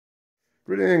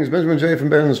Greetings, Benjamin J.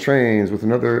 from BENZTRAINZ with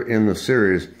another in the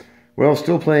series. Well,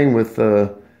 still playing with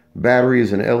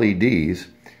batteries and LEDs,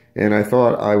 and I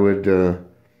thought I would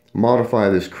modify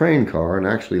this crane car and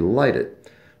actually light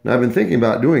it. Now, I've been thinking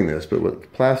about doing this, but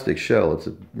with plastic shell, it's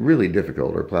really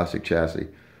difficult, or plastic chassis,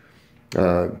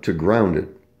 to ground it.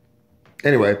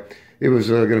 Anyway, it was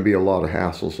going to be a lot of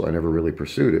hassle, so I never really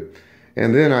pursued it.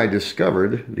 And then I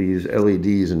discovered these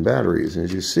LEDs and batteries, and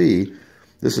as you see,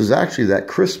 this is actually that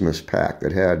Christmas pack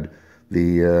that had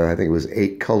the, I think it was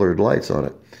 8 colored lights on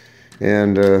it.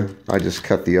 And I just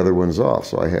cut the other ones off.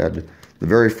 So I had, the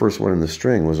very first one in the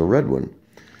string was a red one.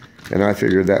 And I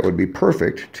figured that would be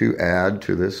perfect to add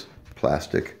to this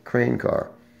plastic crane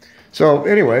car. So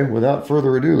anyway, without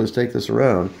further ado, let's take this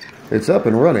around. It's up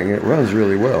and running. It runs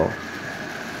really well.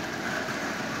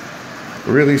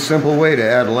 A really simple way to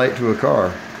add light to a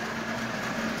car.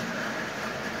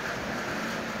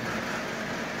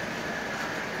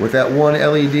 With that one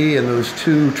LED and those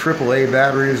 2 AAA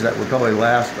batteries, that would probably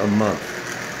last a month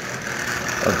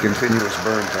of continuous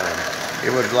burn time.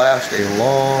 It would last a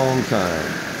long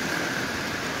time.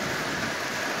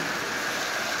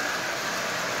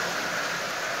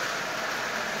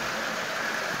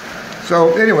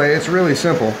 So anyway, it's really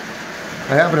simple.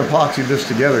 I haven't epoxied this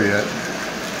together yet.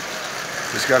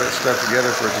 Just got it stuck together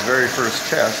for its very first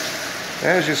test.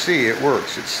 And as you see, it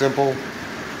works. It's simple.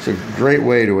 It's a great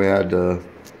way to add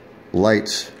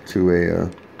lights to a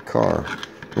car.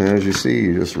 And as you see,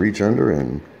 you just reach under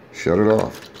and shut it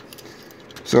off.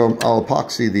 So I'll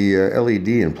epoxy the LED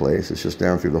in place. It's just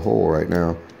down through the hole right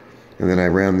now. And then I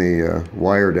ran the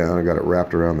wire down. I got it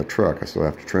wrapped around the truck. I still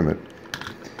have to trim it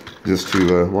just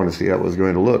to want to see how it was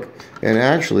going to look. And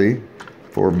actually,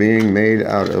 for being made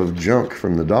out of junk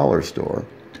from the dollar store,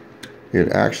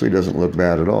 it actually doesn't look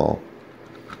bad at all.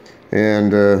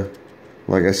 And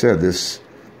like I said, this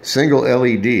single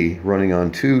LED running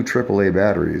on 2 AAA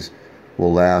batteries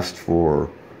will last for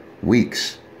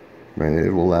weeks. And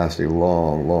it will last a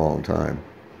long, long time.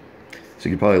 So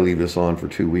you could probably leave this on for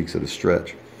 2 weeks at a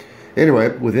stretch.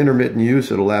 Anyway, with intermittent use,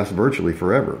 it'll last virtually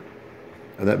forever.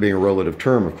 And that being a relative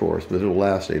term, of course, but it'll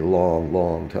last a long,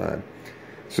 long time.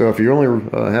 So if you only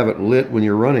have it lit when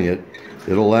you're running it,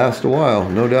 it'll last a while,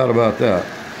 no doubt about that.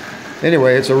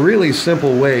 Anyway, it's a really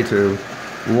simple way to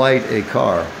light a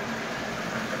car.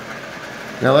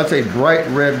 Now that's a bright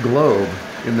red globe.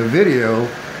 In the video,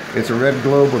 it's a red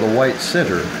globe with a white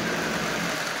center.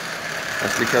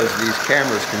 That's because these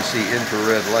cameras can see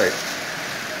infrared light.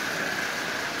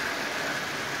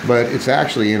 But it's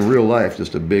actually, in real life,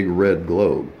 just a big red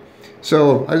globe.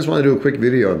 So I just want to do a quick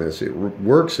video on this. It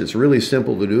works, it's really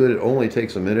simple to do it. It only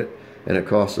takes a minute, and it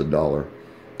costs $1.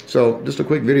 So just a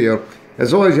quick video.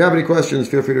 As always, if you have any questions,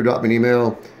 feel free to drop me an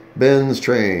email,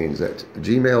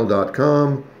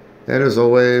 BENZTRAINZ@gmail.com. And as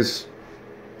always,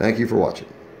 thank you for watching.